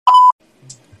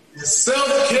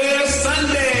Self-Care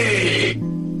Sunday.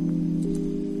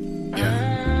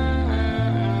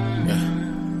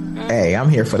 Hey, I'm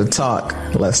here for the talk.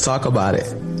 Let's talk about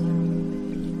it.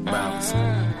 Bounce.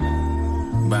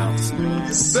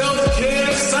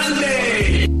 Self-Care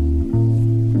Sunday. I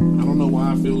don't know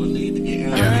why I feel the need to get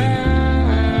animated.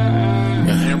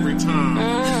 Every time.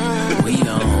 We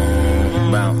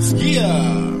on bounce.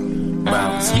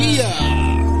 Bounce.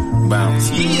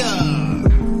 Bounce.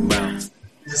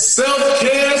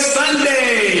 Self-Care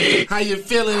Sunday. How you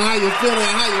feeling? How you doing?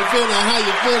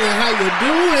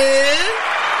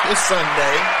 It's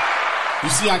Sunday. You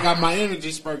see, I got my energy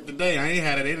spurt today. I ain't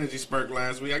had an energy spurt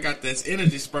last week. I got this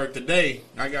energy spurt today.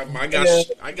 I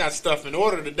got stuff in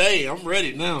order today. I'm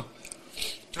ready now.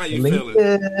 How you feeling?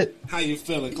 Good. How you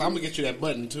feeling? I'm gonna get you that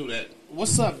button too. That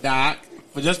what's up, Doc?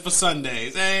 For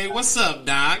Sundays. Hey, what's up,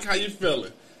 Doc? How you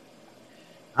feeling?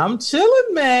 I'm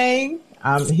chilling, man.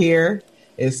 I'm here.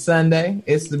 It's Sunday.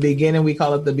 It's the beginning. We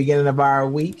call it the beginning of our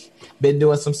week. Been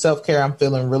doing some self-care. I'm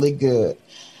feeling really good.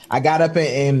 I got up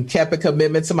and kept a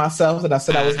commitment to myself that I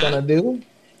said I was going to do.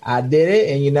 I did it.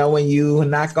 And you know, when you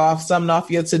knock off something off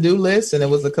your to-do list and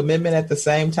it was a commitment at the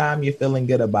same time, you're feeling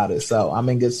good about it. So I'm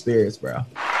in good spirits, bro.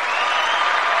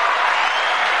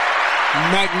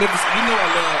 Magnificent.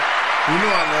 You know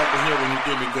I love to hear when you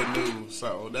give me good news.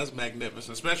 So that's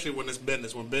magnificent, especially when it's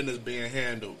business, when business being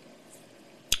handled.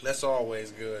 That's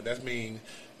always good. That means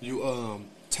you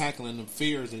tackling the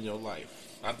fears in your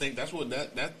life. I think that's what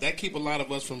that keep a lot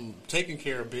of us from taking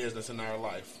care of business in our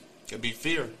life. It be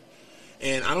fear.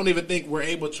 And I don't even think we're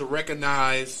able to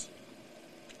recognize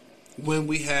when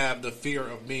we have the fear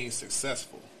of being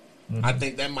successful. Mm-hmm. I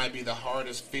think that might be the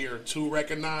hardest fear to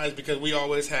recognize because we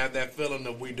always have that feeling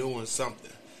of we doing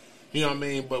something. You know what I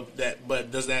mean?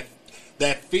 But does that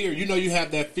fear, you know, you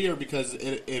have that fear because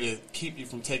it'll keep you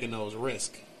from taking those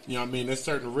risks. You know what I mean? There's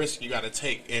certain risks you got to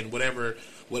take and whatever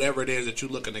it is that you're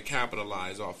looking to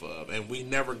capitalize off of. And we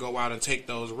never go out and take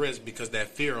those risks because that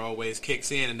fear always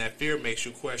kicks in and that fear makes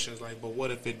you questions like, but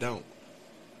what if it don't?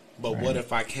 But right. What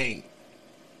if I can't?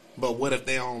 But what if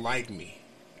they don't like me?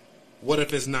 What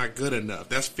if it's not good enough?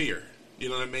 That's fear. You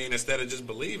know what I mean? Instead of just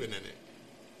believing in it.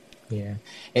 Yeah.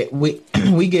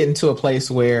 We get into a place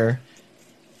where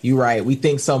you're right. We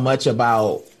think so much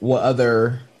about what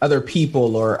other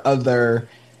people or other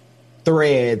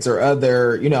threads or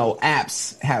other,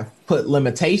 apps have put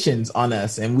limitations on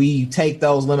us, and we take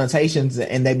those limitations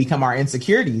and they become our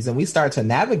insecurities, and we start to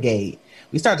navigate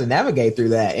through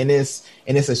that. And it's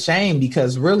a shame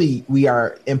because really we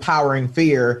are empowering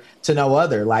fear to no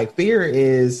other. Like, fear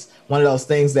is one of those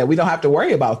things that we don't have to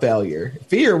worry about failure.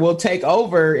 Fear will take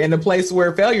over in a place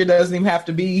where failure doesn't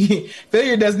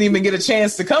even get a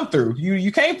chance to come through.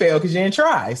 You can't fail because you didn't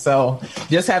try. So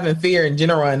just having fear in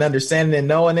general and understanding and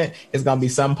knowing it is going to be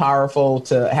something powerful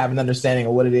to have an understanding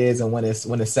of what it is and when it's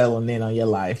settling in on your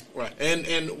life. Right.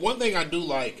 And one thing I do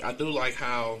like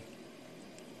how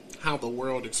the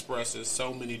world expresses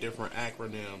so many different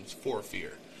acronyms for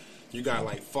fear. You got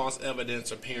like false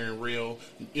evidence appearing real.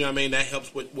 You know what I mean? That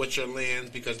helps with your lens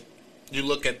because you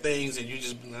look at things and you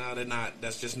just, no, they're not.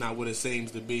 That's just not what it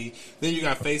seems to be. Then you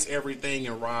got face everything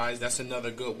and rise. That's another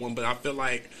good one. But I feel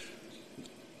like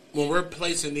when we're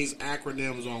placing these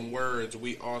acronyms on words,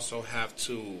 we also have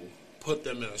to put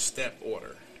them in a step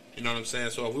order. You know what I'm saying?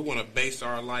 So if we want to base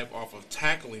our life off of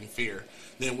tackling fear,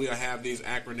 then we'll have these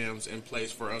acronyms in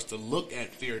place for us to look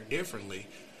at fear differently.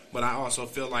 But I also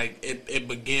feel like it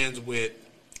begins with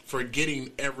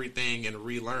forgetting everything and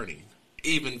relearning,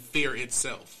 even fear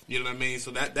itself. You know what I mean?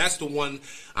 So that's the one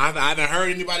I haven't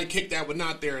heard anybody kick that one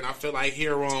out there, and I feel like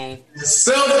here on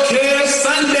Self-Care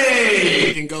Sunday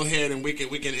we can go ahead and we can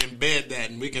embed that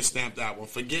and we can stamp that one.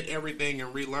 Forget everything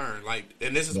and relearn. Like,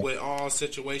 and this is with all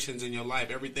situations in your life,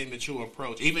 everything that you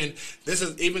approach. Even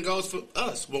goes for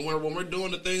us when we're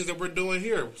doing the things that we're doing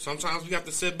here. Sometimes we have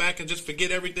to sit back and just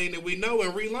forget everything that we know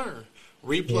and relearn.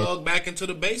 Replug back into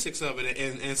the basics of it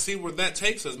and see where that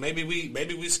takes us. Maybe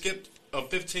we skipped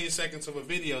 15 seconds of a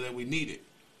video that we needed.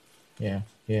 Yeah.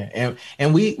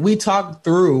 And we talked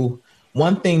through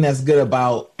one thing that's good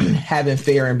about having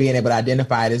fear and being able to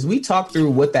identify it is we talk through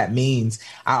what that means.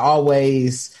 I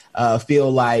always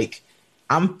feel like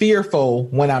I'm fearful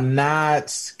when I'm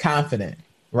not confident.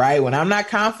 Right. When I'm not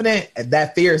confident,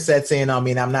 that fear sets in on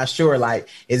me and I'm not sure, like,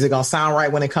 is it going to sound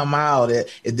right when it come out?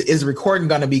 Is recording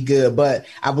going to be good? But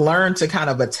I've learned to kind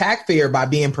of attack fear by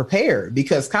being prepared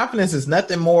because confidence is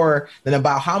nothing more than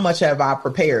about how much have I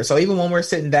prepared. So even when we're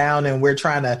sitting down and we're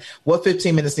trying to, what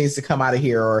 15 minutes needs to come out of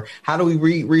here, or how do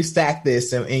we restack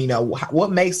this? And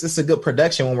what makes this a good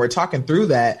production when we're talking through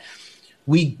that?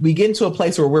 we get into a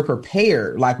place where we're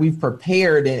prepared, like we've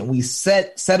prepared and we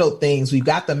settled things. We've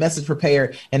got the message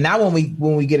prepared. And now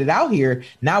when we get it out here,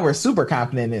 now we're super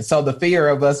confident in it. So the fear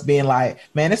of us being like,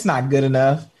 man, it's not good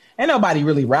enough. Ain't nobody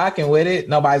really rocking with it.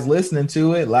 Nobody's listening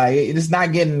to it. Like it's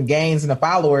not getting the gains and the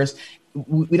followers.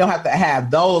 We don't have to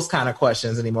have those kind of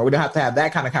questions anymore. We don't have to have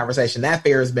that kind of conversation. That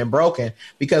fear has been broken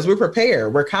because we're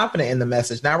prepared. We're confident in the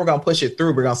message. Now we're going to push it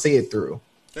through. We're going to see it through.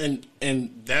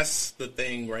 And that's the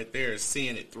thing right there, is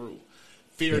seeing it through.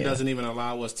 Fear doesn't even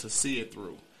allow us to see it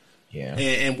through. Yeah.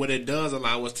 And what it does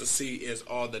allow us to see is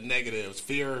all the negatives.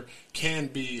 Fear can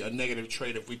be a negative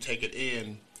trait if we take it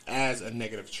in as a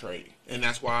negative trait. And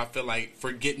that's why I feel like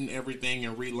forgetting everything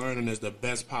and relearning is the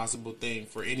best possible thing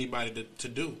for anybody to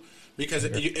do. Because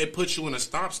it puts you in a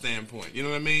stop standpoint. You know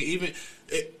what I mean? Even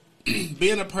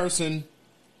being a person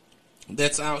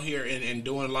that's out here and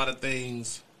doing a lot of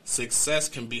things, success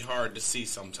can be hard to see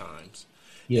sometimes.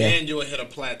 Yeah. And you'll hit a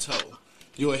plateau.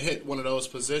 You'll hit one of those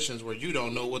positions where you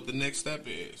don't know what the next step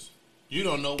is. You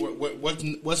don't know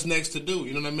what's next to do.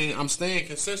 You know what I mean? I'm staying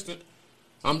consistent.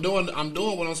 I'm doing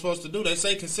what I'm supposed to do. They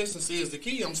say consistency is the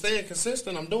key. I'm staying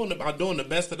consistent. I'm doing the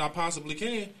best that I possibly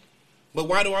can. But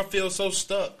why do I feel so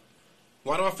stuck?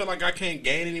 Why do I feel like I can't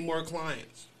gain any more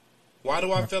clients? Why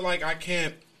do I feel like I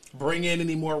can't bring in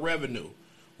any more revenue?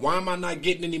 Why am I not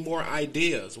getting any more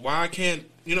ideas? Why can't,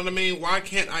 you know what I mean? Why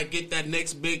can't I get that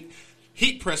next big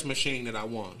heat press machine that I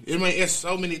want? I mean, it's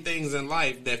so many things in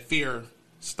life that fear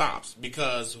stops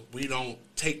because we don't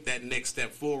take that next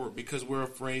step forward because we're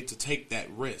afraid to take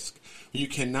that risk. You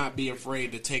cannot be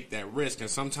afraid to take that risk. And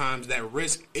sometimes that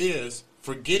risk is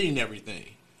forgetting everything.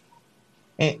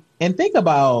 And think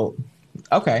about,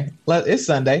 okay, it's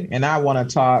Sunday, and I want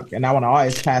to talk, and I want to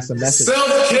always pass a message.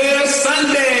 Self-Care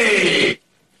Sunday.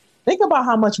 Think about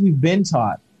how much we've been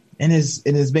taught, and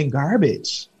it's been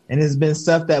garbage, and it's been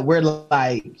stuff that we're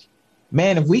like,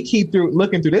 man, if we keep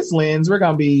looking through this lens, we're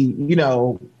gonna be,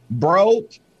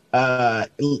 broke,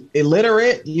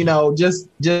 illiterate,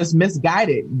 just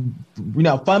misguided,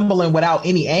 fumbling without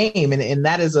any aim, and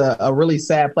that is a really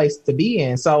sad place to be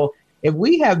in. So if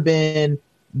we have been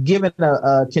given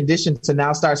a condition to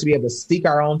now start to be able to seek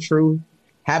our own truth,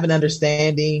 have an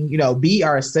understanding, be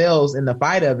ourselves in the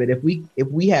fight of it. If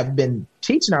we have been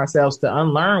teaching ourselves to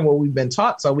unlearn what we've been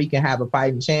taught so we can have a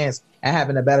fighting chance at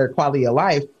having a better quality of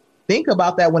life, think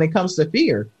about that when it comes to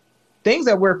fear. Things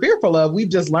that we're fearful of, we've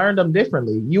just learned them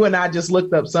differently. You and I just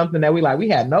looked up something that we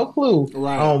had no clue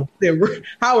on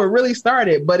how it really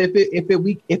started. But if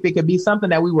it could be something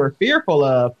that we were fearful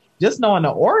of, just knowing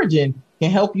the origin can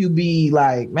help you be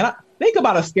like, man, think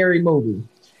about a scary movie.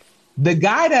 The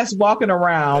guy that's walking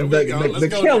around, the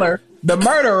killer, the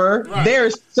murderer, right. They're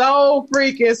so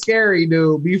freaking scary,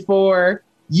 dude, before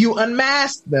you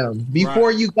unmask them,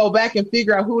 before you go back and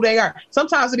figure out who they are.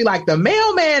 Sometimes it'd be like the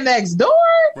mailman next door.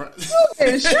 Right.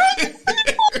 Slap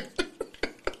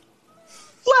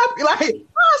you,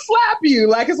 I'll slap you.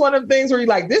 Like, it's one of the things where you're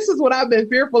like, this is what I've been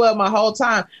fearful of my whole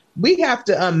time. We have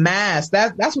to unmask.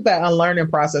 That's what that unlearning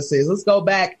process is. Let's go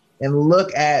back and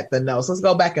look at the notes. Let's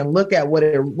go back and look at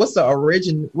what's the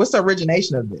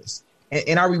origination of this.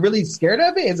 And are we really scared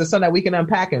of it? Is it something that we can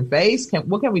unpack and face?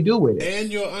 What can we do with it?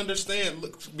 And you'll understand,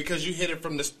 because you hit it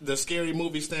from the scary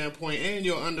movie standpoint, and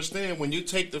you'll understand when you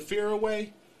take the fear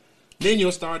away, then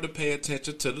you'll start to pay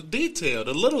attention to the detail,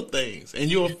 the little things.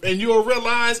 And you'll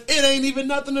realize it ain't even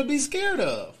nothing to be scared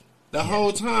of. The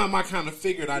whole time I kind of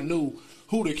figured I knew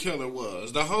who the killer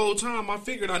was. The whole time I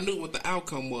figured I knew what the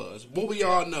outcome was. What we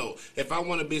all know, if I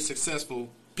want to be successful,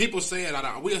 we'll say it out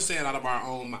of our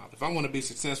own mouth. If I want to be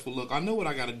successful, look, I know what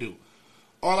I got to do.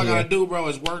 All I got to do, bro,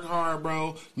 is work hard,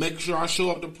 bro. Make sure I show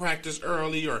up to practice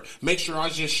early, or make sure I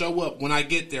just show up when I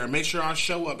get there. Make sure I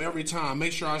show up every time.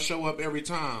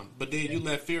 But then you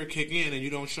let fear kick in and you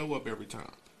don't show up every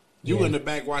time. You in the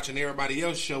back watching everybody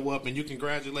else show up, and you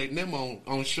congratulating them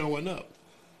on showing up.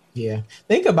 Yeah.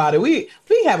 Think about it. We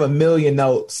have a million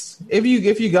notes. If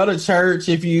you go to church,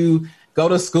 if you go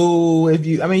to school,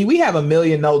 we have a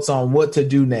million notes on what to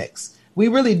do next. We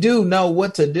really do know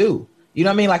what to do. You know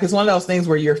what I mean? Like, it's one of those things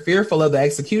where you're fearful of the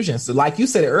execution. So like you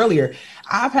said earlier,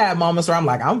 I've had moments where I'm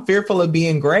like, I'm fearful of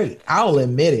being great. I'll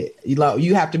admit it.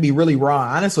 You have to be really raw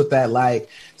and honest with that. Like,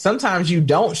 sometimes you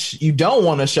don't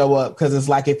want to show up because it's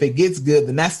like, if it gets good,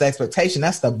 then that's the expectation.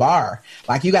 That's the bar.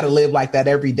 Like, you got to live like that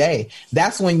every day.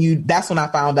 That's when I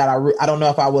found out I don't know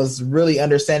if I was really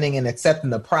understanding and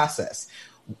accepting the process.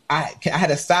 I had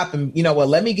to stop and,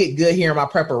 let me get good here in my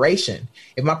preparation.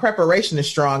 If my preparation is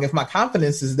strong, if my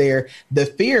confidence is there, the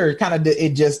fear it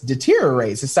just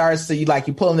deteriorates. It starts to, you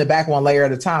pulling it back one layer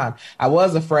at a time. I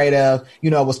was afraid of,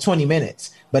 it was 20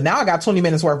 minutes. But now I got 20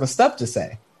 minutes worth of stuff to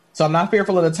say. So I'm not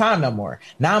fearful of the time no more.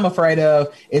 Now I'm afraid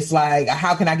of, it's like,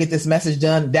 how can I get this message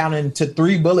done down into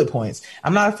 3 bullet points?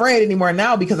 I'm not afraid anymore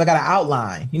now because I got an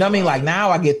outline. You know what I mean? Like now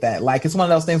I get that. Like it's one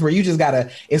of those things where you just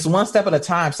gotta, it's one step at a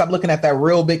time. Stop looking at that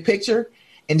real big picture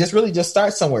and just really just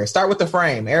start somewhere. Start with the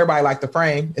frame. Everybody like the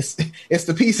frame. It's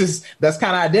the pieces that's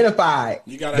kind of identified.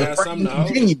 You gotta have something to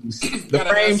continues. The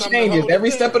frame changes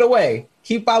every step of the way.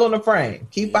 Keep following the frame.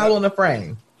 Keep following the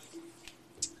frame.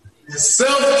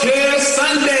 Self-Care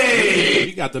Sunday.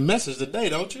 You got the message today,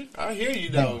 don't you? I hear you,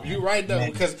 though. You're right, though,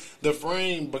 because the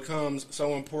frame becomes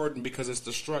so important because it's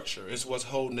the structure. It's what's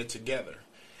holding it together.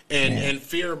 And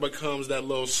fear becomes that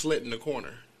little slit in the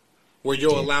corner where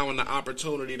you're allowing the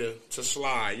opportunity to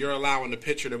slide. You're allowing the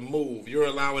picture to move. You're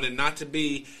allowing it not to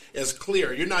be as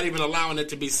clear. You're not even allowing it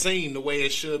to be seen the way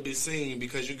it should be seen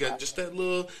because you got just that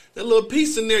little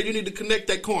piece in there. You need to connect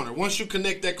that corner. Once you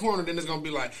connect that corner, then it's going to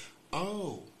be like,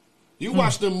 oh. You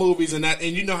watch them movies and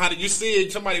you know how you see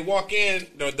it, somebody walk in,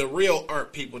 the real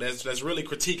art people that's really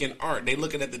critiquing art. They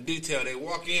looking at the detail. They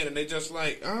walk in and they just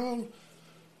like,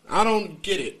 I don't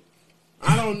get it.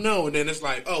 I don't know. And then it's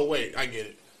like, oh, wait, I get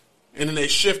it. And then they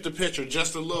shift the picture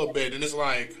just a little bit and it's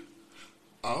like,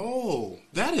 oh,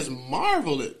 that is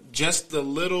marvelous. Just the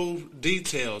little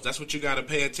details. That's what you got to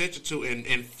pay attention to.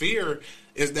 And fear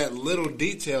is that little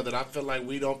detail that I feel like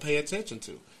we don't pay attention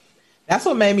to. That's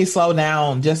what made me slow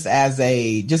down just as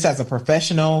a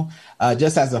professional,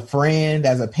 just as a friend,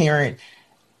 as a parent.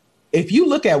 If you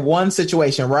look at one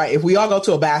situation, right, if we all go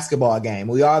to a basketball game,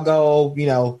 we all go,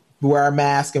 wear our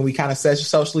mask and we kind of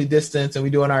socially distance and we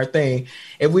doing our thing.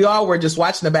 If we all were just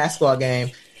watching the basketball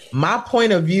game, my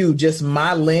point of view, just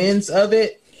my lens of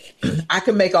it, I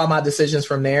can make all my decisions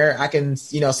from there. I can,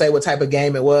 say what type of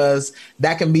game it was.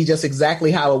 That can be just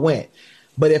exactly how it went.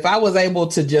 But if I was able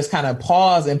to just kind of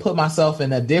pause and put myself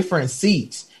in a different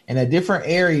seat, in a different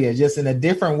area, just in a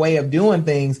different way of doing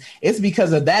things, it's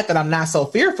because of that I'm not so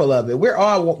fearful of it. We're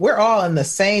all in the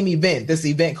same event, this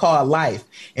event called life,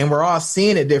 and we're all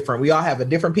seeing it different. We all have a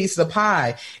different piece of the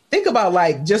pie. Think about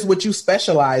like just what you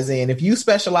specialize in. If you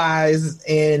specialize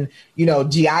in,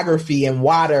 geography and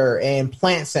water and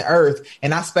plants and earth,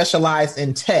 and I specialize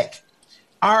in tech,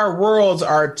 our worlds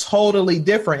are totally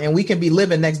different, and we can be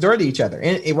living next door to each other,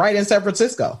 right in San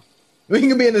Francisco. We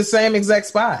can be in the same exact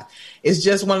spot. It's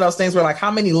just one of those things where, like, how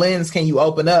many lenses can you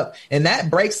open up? And that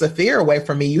breaks the fear away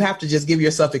from me. You have to just give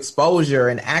yourself exposure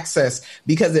and access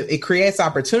because it creates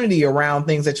opportunity around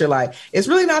things that you're like, it's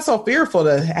really not so fearful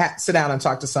to sit down and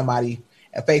talk to somebody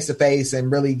face to face and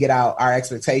really get out our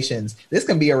expectations. This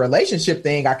can be a relationship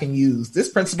thing I can use. This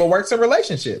principle works in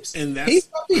relationships. And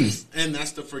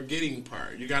that's the forgetting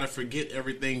part. You got to forget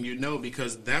everything you know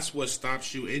because that's what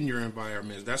stops you in your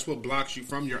environment. That's what blocks you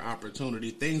from your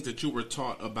opportunity. Things that you were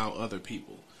taught about other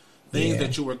people. Things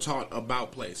that you were taught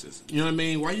about places. You know what I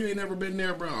mean? Why you ain't never been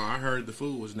there, bro? I heard the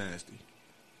food was nasty.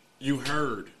 You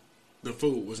heard the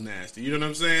food was nasty. You know what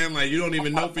I'm saying? Like, you don't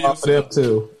even know for yourself.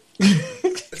 Too.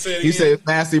 You say it's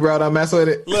nasty, bro. Don't mess with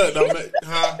it. Look,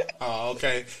 huh? Oh,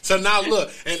 okay. So now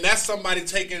look, and that's somebody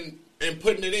taking and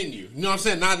putting it in you. You know what I'm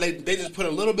saying? Now they just put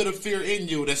a little bit of fear in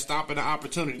you that's stopping the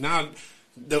opportunity. Now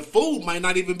the food might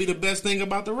not even be the best thing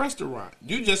about the restaurant.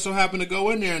 You just so happen to go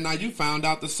in there and now you found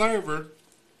out the server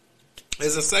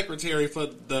is a secretary for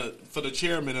the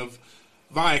chairman of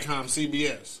Viacom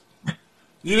CBS.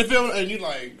 You didn't feel, and you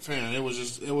like, fam, it was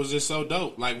just so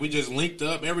dope. Like, we just linked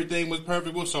up, everything was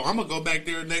perfect. So I'm gonna go back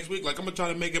there next week. Like, I'm gonna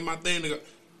try to make it my thing to go.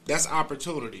 That's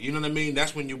opportunity. You know what I mean?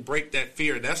 That's when you break that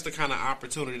fear. That's the kind of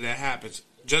opportunity that happens.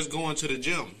 Just going to the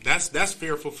gym. That's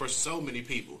fearful for so many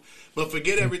people. But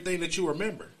forget everything that you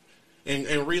remember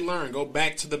and relearn. Go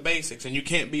back to the basics. And you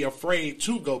can't be afraid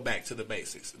to go back to the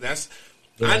basics.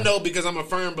 I know because I'm a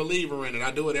firm believer in it.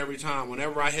 I do it every time.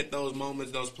 Whenever I hit those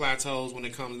moments, those plateaus, when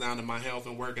it comes down to my health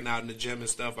and working out in the gym and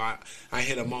stuff, I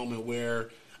hit a moment where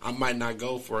I might not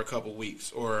go for a couple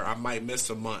weeks or I might miss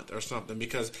a month or something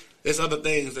because there's other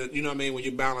things that, you know what I mean, when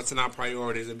you're balancing out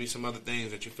priorities, there'll be some other things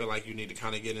that you feel like you need to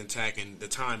kind of get intact and the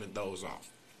timing those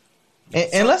off.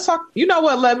 And let's talk, you know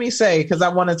what, let me say, because I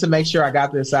wanted to make sure I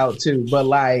got this out too, but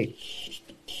like,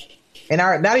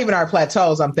 not even our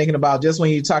plateaus, I'm thinking about just when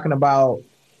you're talking about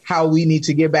how we need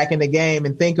to get back in the game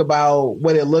and think about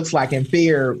what it looks like in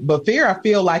fear. But fear, I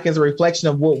feel like, is a reflection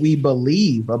of what we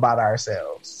believe about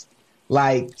ourselves.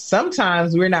 Like,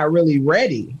 sometimes we're not really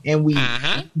ready and we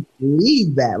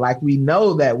believe that. Like, we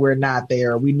know that we're not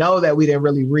there. We know that we didn't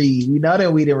really read. We know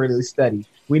that we didn't really study.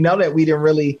 We know that we didn't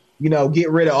really, get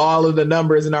rid of all of the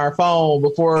numbers in our phone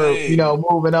before,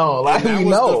 moving on. Like, we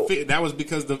know. That was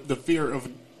because the fear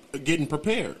of getting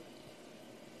prepared.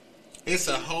 It's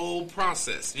a whole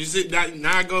process. You see,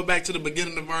 now I go back to the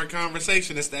beginning of our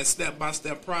conversation. It's that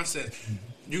step-by-step process.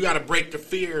 You got to break the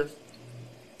fear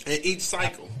in each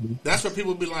cycle. That's where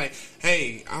people be like,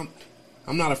 hey,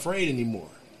 I'm not afraid anymore.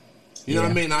 You know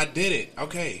what I mean? I did it.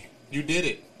 Okay, you did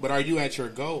it. But are you at your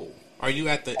goal? Are you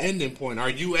at the ending point? Are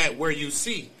you at where you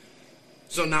see?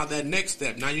 So now that next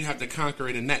step, now you have to conquer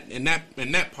it in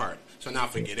that part. So now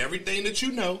forget everything that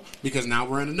you know, because now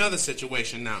we're in another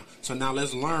situation now. So now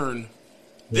let's learn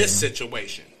this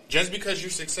situation. Just because you're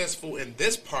successful in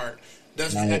this part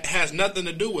has nothing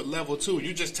to do with level 2.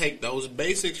 You just take those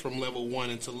basics from level 1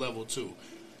 into level 2.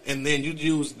 And then you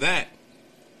use that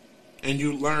and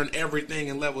you learn everything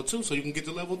in level 2 so you can get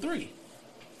to level 3.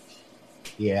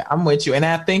 Yeah, I'm with you. And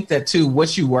I think that too,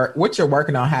 what you're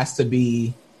working on has to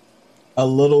be a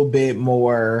little bit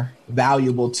more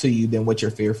valuable to you than what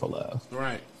you're fearful of.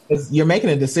 Right. Because you're making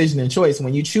a decision and choice.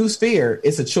 When you choose fear,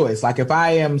 it's a choice. Like if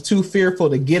I am too fearful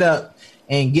to get up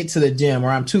and get to the gym, or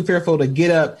I'm too fearful to get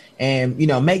up and,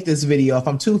 make this video, if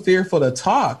I'm too fearful to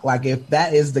talk, like if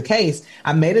that is the case,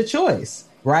 I made a choice.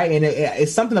 Right. And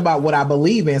it's something about what I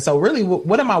believe in. So really,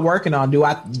 what am I working on?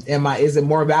 Is it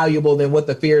more valuable than what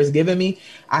the fear is giving me?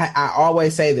 I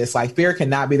always say this, like fear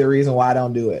cannot be the reason why I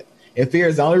don't do it. If fear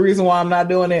is the only reason why I'm not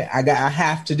doing it, I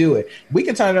have to do it. We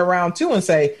can turn it around too and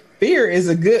say fear is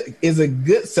a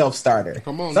good self starter.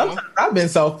 Come on, sometimes I've been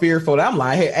so fearful that I'm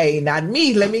like, hey, not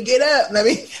me. Let me get up. Let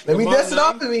me dust it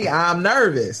off of me. I'm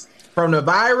nervous. From the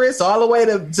virus all the way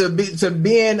to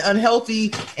being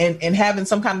unhealthy and having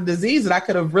some kind of disease that I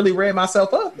could have really read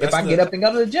myself up. If I get up and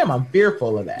go to the gym, I'm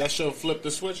fearful of that. That's your flip the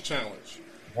switch challenge.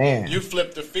 Man, you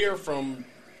flip the fear from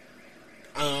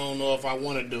I don't know if I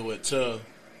want to do it to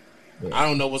I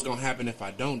don't know what's going to happen if I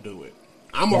don't do it.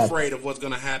 I'm afraid of what's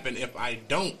going to happen if I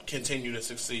don't continue to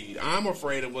succeed. I'm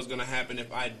afraid of what's going to happen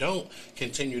if I don't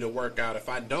continue to work out, if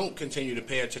I don't continue to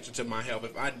pay attention to my health,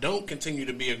 if I don't continue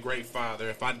to be a great father,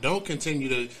 if I don't continue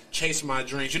to chase my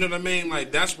dreams. You know what I mean?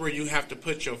 Like, that's where you have to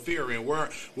put your fear in. Where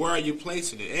are you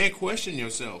placing it? And question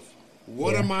yourself,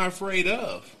 what am I afraid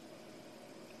of?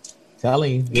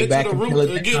 Telling you, get to the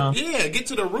root. Get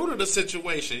to the root of the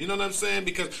situation. You know what I'm saying?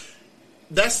 Because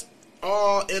that's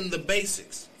all in the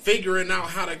basics. Figuring out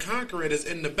how to conquer it is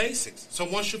in the basics. So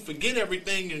once you forget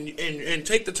everything and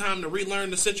take the time to relearn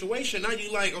the situation, now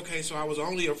you like, okay, so I was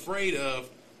only afraid of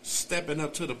stepping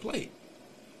up to the plate.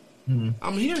 Mm-hmm.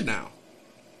 I'm here now.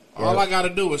 All I got to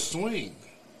do is swing.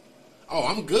 Oh,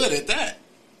 I'm good at that.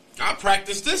 I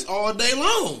practice this all day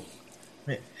long.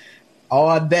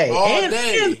 All day.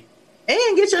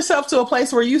 And get yourself to a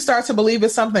place where you start to believe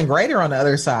it's something greater on the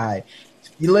other side.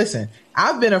 You listen,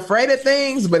 I've been afraid of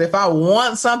things, but if I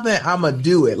want something, I'm going to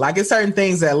do it. Like it's certain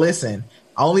things that, listen,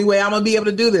 only way I'm going to be able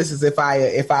to do this is if I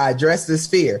address this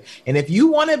fear. And if you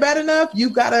want it bad enough, you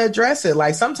got to address it.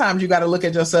 Like sometimes you got to look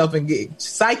at yourself and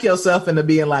psych yourself into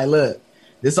being like, look,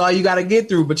 this is all you got to get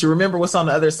through. But you remember what's on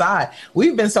the other side.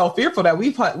 We've been so fearful that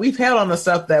we've held on to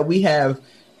stuff that we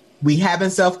haven't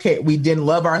self-care. We didn't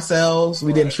love ourselves.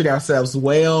 We didn't treat ourselves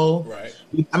well. Right.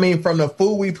 I mean, from the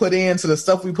food we put in to the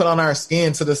stuff we put on our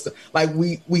skin to the stuff, like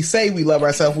we say we love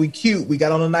ourselves. We cute. We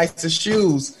got on the nicest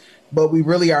shoes, but we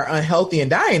really are unhealthy and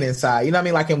dying inside. You know what I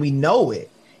mean? Like, and we know it.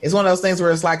 It's one of those things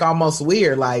where it's like almost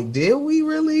weird. Like, did we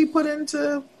really put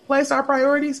into place our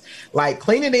priorities? Like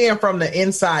clean it in from the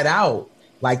inside out.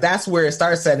 Like that's where it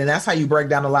starts at. And that's how you break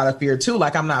down a lot of fear too.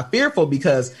 Like I'm not fearful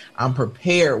because I'm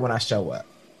prepared when I show up.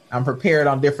 I'm prepared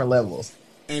on different levels.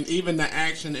 And even the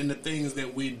action and the things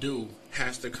that we do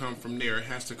has to come from there. It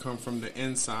has to come from the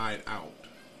inside out.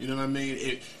 You know what I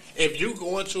mean? If you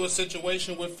go into a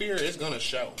situation with fear, it's going to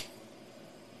show.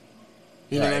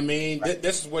 You know what I mean? Right.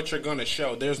 This is what you're going to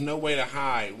show. There's no way to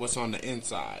hide what's on the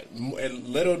inside. And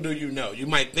little do you know. You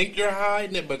might think you're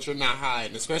hiding it, but you're not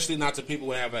hiding. Especially not to people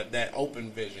who have that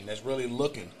open vision, that's really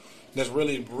looking, that's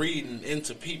really breathing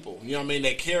into people. You know what I mean?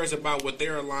 That cares about what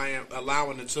they're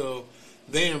allowing into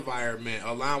their environment,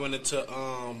 allowing it to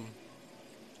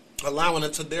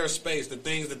their space, the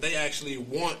things that they actually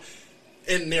want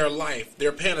in their life.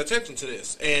 They're paying attention to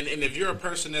this. And if you're a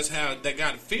person that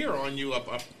got fear on you,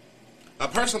 a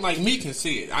person like me can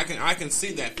see it. I can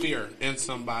see that fear in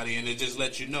somebody, and it just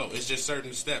lets you know. It's just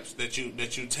certain steps that you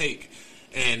take,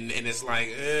 and it's like,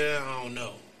 I don't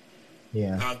know.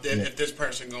 Yeah. If this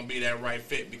person gonna be that right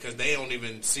fit, because they don't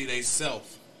even see they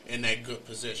self in that good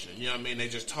position. You know what I mean? They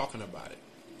just talking about it.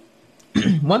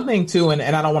 One thing too, and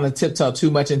I don't want to tiptoe too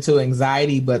much into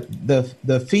anxiety, but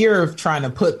the fear of trying to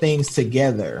put things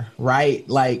together, right?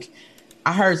 Like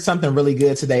I heard something really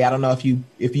good today. I don't know if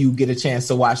you get a chance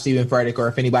to watch Stephen Furtick, or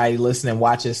if anybody listening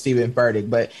watches Stephen Furtick,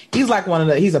 but he's like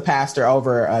he's a pastor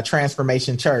over a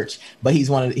Transformation Church, but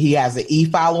he has an E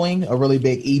following, a really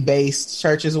big E-based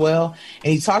church as well.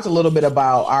 And he talked a little bit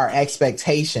about our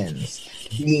expectations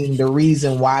being the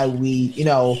reason why we,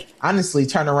 honestly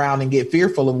turn around and get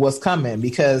fearful of what's coming,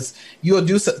 because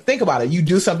think about it. You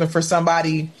do something for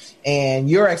somebody and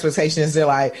your expectation is they're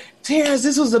like, Terrence,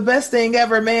 this was the best thing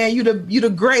ever, man. You the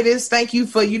greatest. Thank you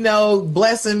for,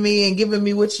 blessing me and giving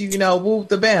me what whoop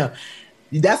the bam.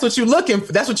 That's what you're looking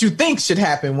for. That's what you think should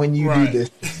happen when you do this,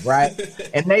 right?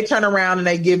 And they turn around and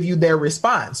they give you their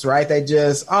response, right? They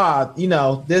just, this,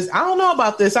 I don't know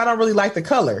about this. I don't really like the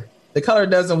color. The color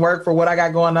doesn't work for what I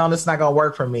got going on. It's not going to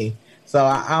work for me. So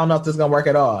I don't know if this is going to work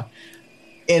at all.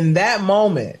 In that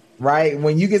moment, right,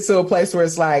 when you get to a place where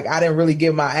it's like, I didn't really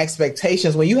give my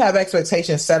expectations. When you have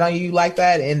expectations set on you like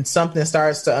that and something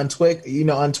starts to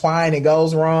untwine, it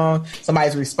goes wrong.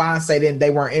 Somebody's response, they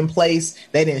weren't in place.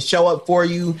 They didn't show up for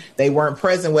you. They weren't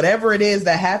present. Whatever it is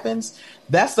that happens,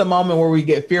 that's the moment where we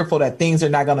get fearful that things are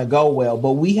not going to go well.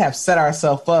 But we have set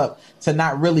ourselves up to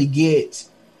not really get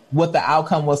what the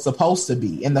outcome was supposed to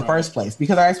be in the first place,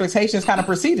 because our expectations kind of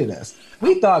preceded us.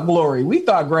 We thought glory, we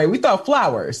thought great, we thought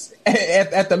flowers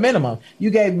at the minimum.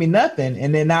 You gave me nothing.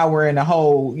 And then now we're in a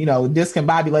whole,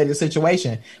 discombobulated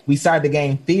situation. We started to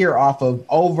gain fear off of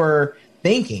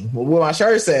overthinking. What my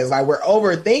shirt says, like, we're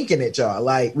overthinking it, y'all.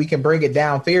 Like, we can bring it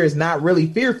down. Fear is not really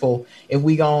fearful if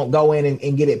we gonna go in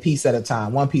and get it piece at a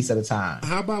time, one piece at a time.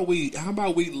 How about we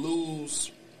lose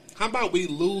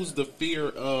the fear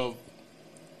of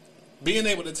being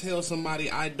able to tell somebody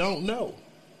I don't know?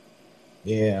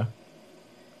 Yeah.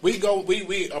 We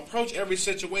approach every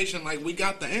situation like we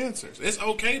got the answers. It's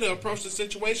okay to approach the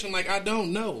situation like I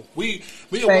don't know. We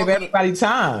save everybody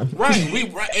time. Right.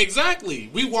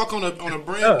 Exactly. We walk on a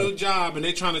brand new job and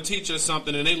they're trying to teach us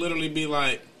something and they literally be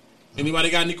like, anybody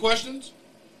got any questions?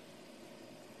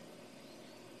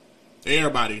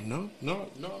 Everybody, no.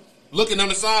 Looking on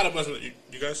the side of us,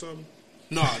 you got something?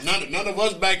 No, none of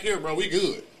us back here, bro. We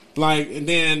good. Like, and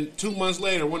then 2 months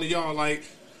later, one of y'all like,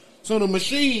 so the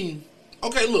machine.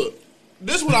 Okay, look,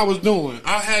 this is what I was doing.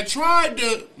 I had tried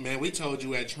to. Man, we told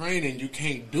you at training you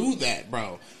can't do that,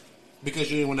 bro,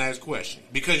 because you didn't want to ask questions.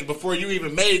 Because before you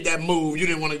even made that move, you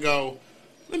didn't want to go.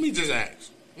 Let me just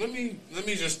ask. Let me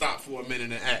just stop for a minute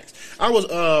and ask. I was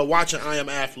watching I Am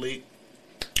Athlete.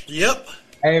 Yep.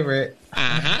 Favorite.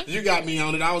 You got me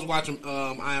on it. I was watching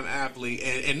I Am Athlete,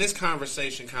 and this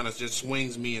conversation kind of just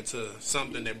swings me into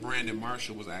something that Brandon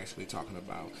Marshall was actually talking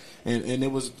about, and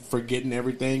it was forgetting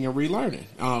everything and relearning.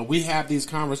 We have these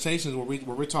conversations where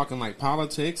we're talking like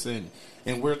politics and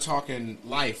we're talking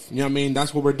life. You know what I mean?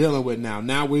 That's what we're dealing with now.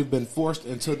 Now we've been forced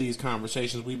into these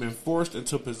conversations. We've been forced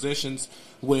into positions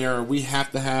where we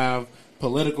have to have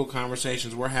political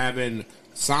conversations. We're having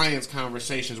science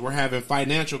conversations. We're having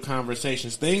financial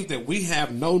conversations, things that we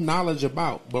have no knowledge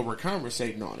about, but we're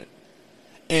conversating on it.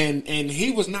 And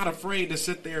he was not afraid to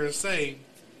sit there and say,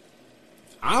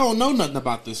 I don't know nothing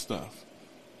about this stuff.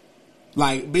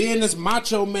 Like, being this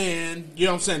macho man, you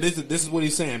know what I'm saying? This is what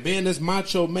he's saying. Being this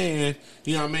macho man,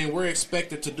 you know what I mean? We're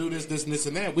expected to do this,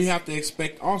 and that. We have to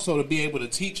expect also to be able to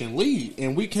teach and lead.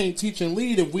 And we can't teach and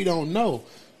lead if we don't know.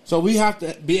 So we have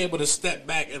to be able to step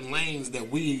back in lanes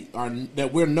that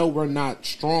we're not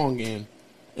strong in,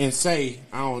 and say,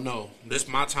 I don't know, this is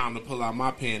my time to pull out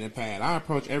my pen and pad. I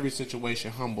approach every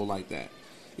situation humble like that.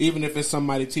 Even if it's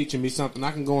somebody teaching me something,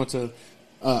 I can go into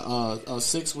a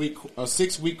 6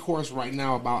 week course right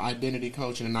now about identity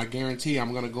coaching, and I guarantee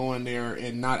I'm going to go in there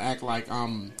and not act like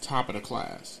I'm top of the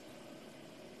class.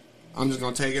 I'm just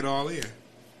going to take it all in,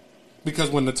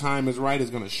 because when the time is right, it's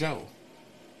going to show.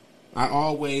 I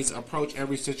always approach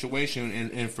every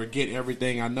situation and forget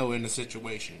everything I know in the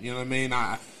situation. You know what I mean?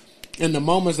 In the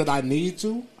moments that I need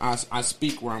to, I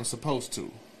speak where I'm supposed to.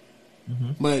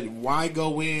 Mm-hmm. But why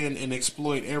go in and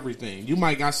exploit everything? You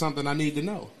might got something I need to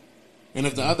know. And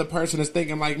if the other person is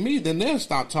thinking like me, then they'll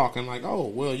stop talking like, oh,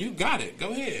 well, you got it.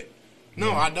 Go ahead.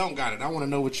 No, I don't got it. I want to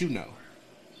know what you know.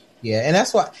 Yeah, and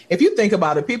that's why, if you think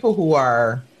about it, people who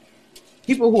are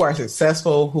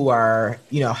successful, who are,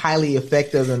 highly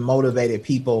effective and motivated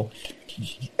people,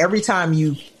 every time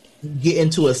you get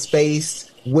into a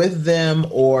space with them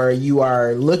or you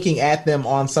are looking at them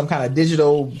on some kind of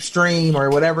digital stream or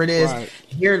whatever it is, right,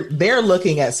 they're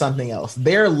looking at something else.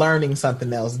 They're learning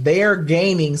something else. They're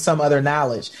gaining some other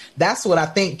knowledge. That's what I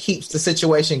think keeps the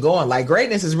situation going. Like,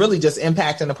 greatness is really just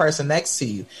impacting the person next to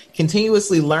you,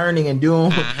 continuously learning and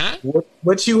doing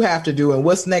what you have to do and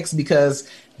what's next, because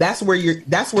that's where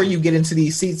you get into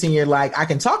these seats and you're like, I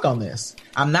can talk on this.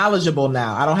 I'm knowledgeable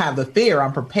now. I don't have the fear.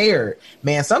 I'm prepared.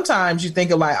 Man, sometimes you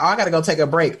think of like, oh, I got to go take a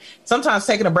break. Sometimes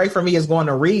taking a break for me is going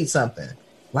to read something.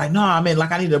 Like, no, I mean,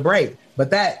 like I need a break. But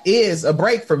that is a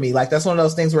break for me. Like that's one of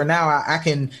those things where now I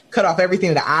can cut off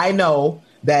everything that I know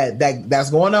that's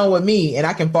going on with me, and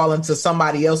I can fall into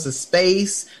somebody else's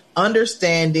space,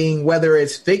 understanding whether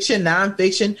it's fiction,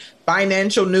 nonfiction,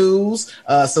 financial news,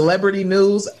 celebrity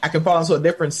news. I can fall into a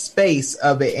different space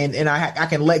of it, and I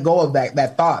can let go of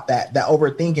that thought, that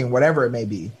overthinking, whatever it may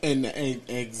be. And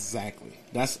exactly,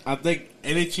 that's I think,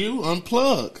 and it's you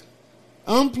unplug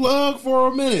for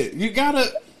a minute. You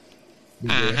gotta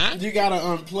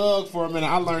unplug for a minute.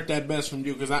 I learned that best from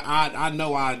you because I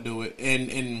know I do it,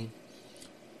 and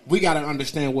we got to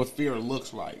understand what fear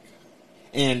looks like.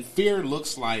 And fear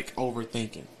looks like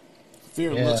overthinking.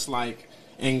 Fear looks like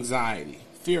anxiety.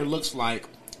 Fear looks like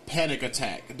panic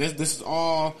attack. This is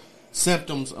all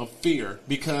symptoms of fear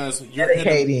because you're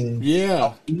medicating,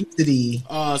 obesity,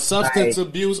 substance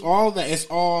abuse, all that. It's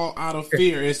all out of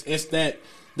fear. It's that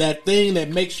thing that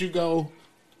makes you go,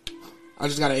 I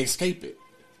just got to escape it.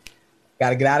 Got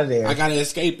to get out of there. I got to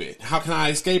escape it. How can I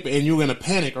escape it? And you're in a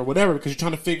panic or whatever because you're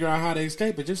trying to figure out how to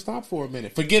escape it. Just stop for a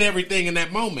minute. Forget everything in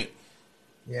that moment.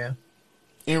 Yeah.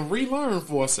 And relearn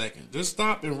for a second. Just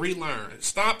stop and relearn.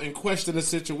 Stop and question the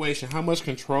situation. How much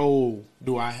control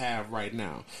do I have right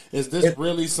now? Is this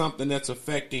really something that's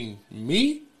affecting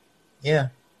me? Yeah.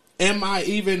 Am I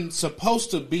even supposed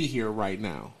to be here right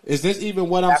now? Is this even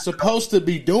what I'm supposed to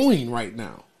be doing right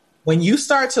now? When you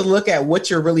start to look at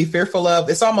what you're really fearful of,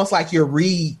 it's almost like you're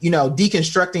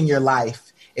deconstructing your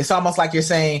life. It's almost like you're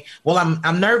saying, well,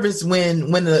 I'm nervous when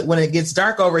it gets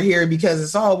dark over here because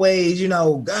it's always,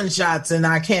 gunshots and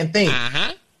I can't think.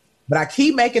 But I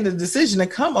keep making the decision to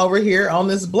come over here on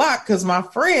this block because my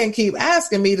friend keep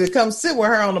asking me to come sit with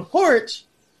her on the porch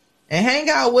and hang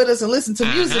out with us and listen to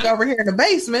music over here in the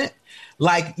basement.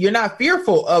 Like, you're not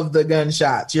fearful of the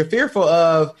gunshots. You're fearful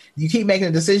of, you keep making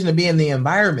a decision to be in the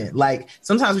environment. Like,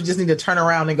 sometimes we just need to turn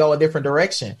around and go a different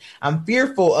direction. I'm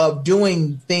fearful of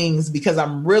doing things because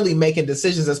I'm really making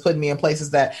decisions that's putting me in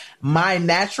places that my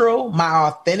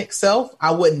authentic self, I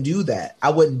wouldn't do that.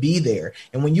 I wouldn't be there.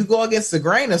 And when you go against the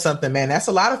grain of something, man, that's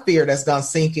a lot of fear that's going to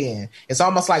sink in. It's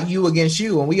almost like you against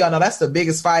you. And we all know that's the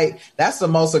biggest fight. That's the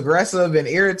most aggressive and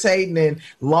irritating and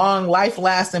long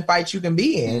life-lasting fight you can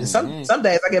be in. Some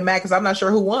days I get mad because I'm not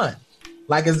sure who won.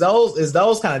 Like, it's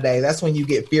those kind of days. That's when you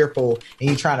get fearful and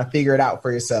you're trying to figure it out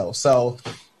for yourself. So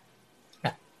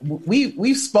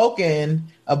we've spoken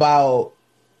about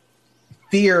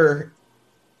fear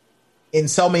in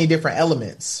so many different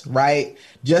elements, right?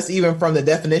 Just even from the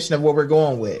definition of what we're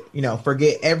going with,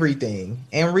 forget everything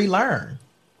and relearn.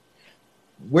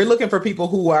 We're looking for people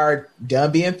who are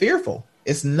done being fearful.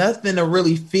 It's nothing to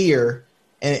really fear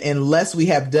unless we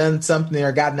have done something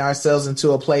or gotten ourselves into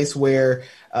a place where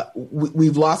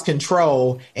we've lost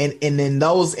control. And in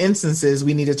those instances,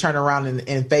 we need to turn around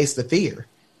and face the fear.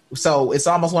 So it's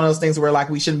almost one of those things where like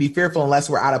we shouldn't be fearful unless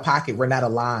we're out of pocket. We're not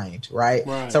aligned, right?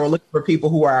 So we're looking for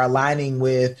people who are aligning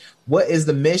with what is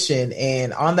the mission.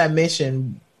 And on that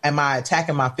mission, am I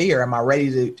attacking my fear? Am I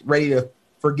ready to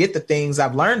forget the things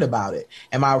I've learned about it?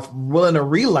 Am I willing to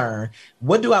relearn?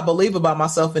 What do I believe about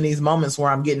myself in these moments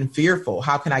where I'm getting fearful?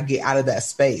 How can I get out of that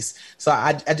space? So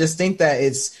I just think that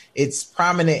it's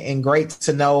prominent and great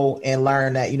to know and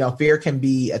learn that, fear can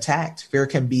be attacked. Fear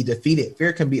can be defeated.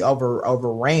 Fear can be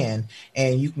overran,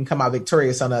 and you can come out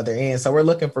victorious on the other end. So we're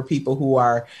looking for people who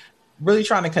are really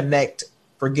trying to connect,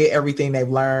 forget everything they've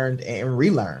learned and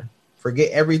relearn.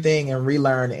 Forget everything and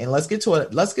relearn, and let's get to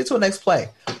a next play.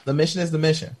 The mission is the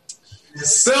mission.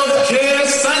 Self-Care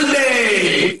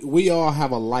Sunday. We all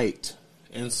have a light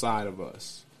inside of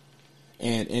us,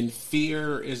 and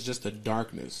fear is just a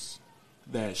darkness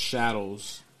that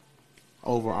shadows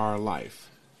over our life.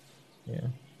 Yeah.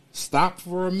 Stop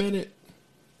for a minute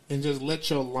and just let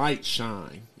your light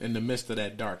shine in the midst of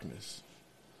that darkness,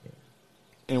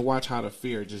 and watch how the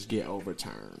fear just get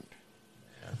overturned.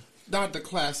 Dr.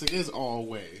 Classic, as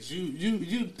always,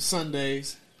 you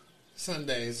Sundays.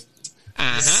 Self-Care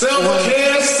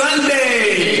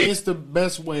Sunday. It's the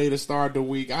best way to start the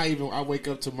week. I wake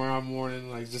up tomorrow morning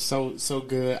like just so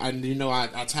good. I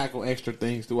tackle extra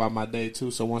things throughout my day too.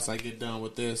 So once I get done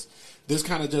with this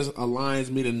kind of just aligns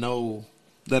me to know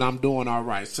that I'm doing all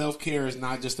right. Self-care is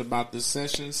not just about this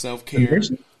session. Self-care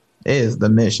is the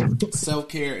mission.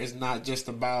 Self-care is not just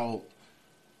about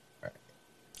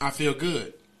I feel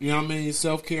good. You know what I mean?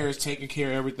 Self-care is taking care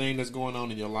of everything that's going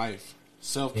on in your life.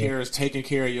 Self-care is taking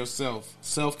care of yourself.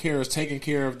 Self-care is taking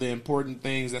care of the important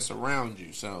things that surround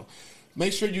you. So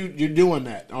Make sure you're doing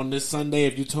that on this Sunday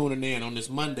if you're tuning in, on this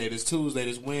Monday, this Tuesday,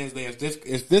 this Wednesday.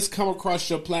 If this come across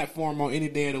your platform on any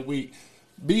day of the week,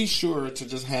 be sure to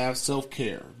just have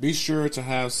self-care. Be sure to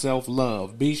have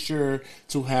self-love. Be sure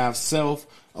to have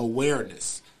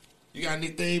self-awareness. You got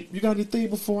anything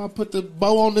before I put the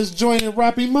bow on this joint and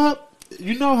wrap him up?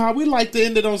 You know how we like to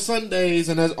end it on Sundays,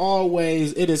 and as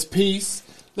always, it is peace.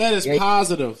 That is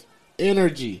positive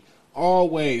energy.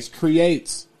 Always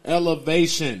creates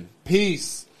elevation,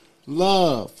 peace,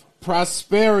 love,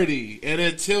 prosperity. And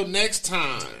until next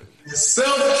time,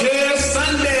 Self-Care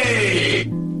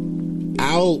Sunday.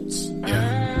 Out.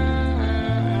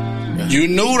 You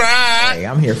knew that. Hey,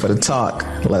 I'm here for the talk.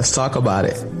 Let's talk about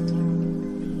it.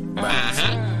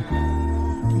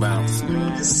 Bounce.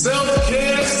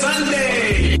 Self-Care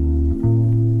Sunday.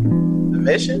 The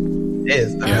mission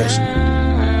is the mission.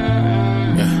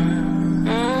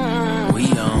 Yeah. We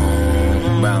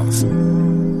on bounce.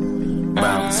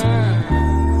 Bounce.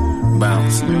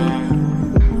 Bounce.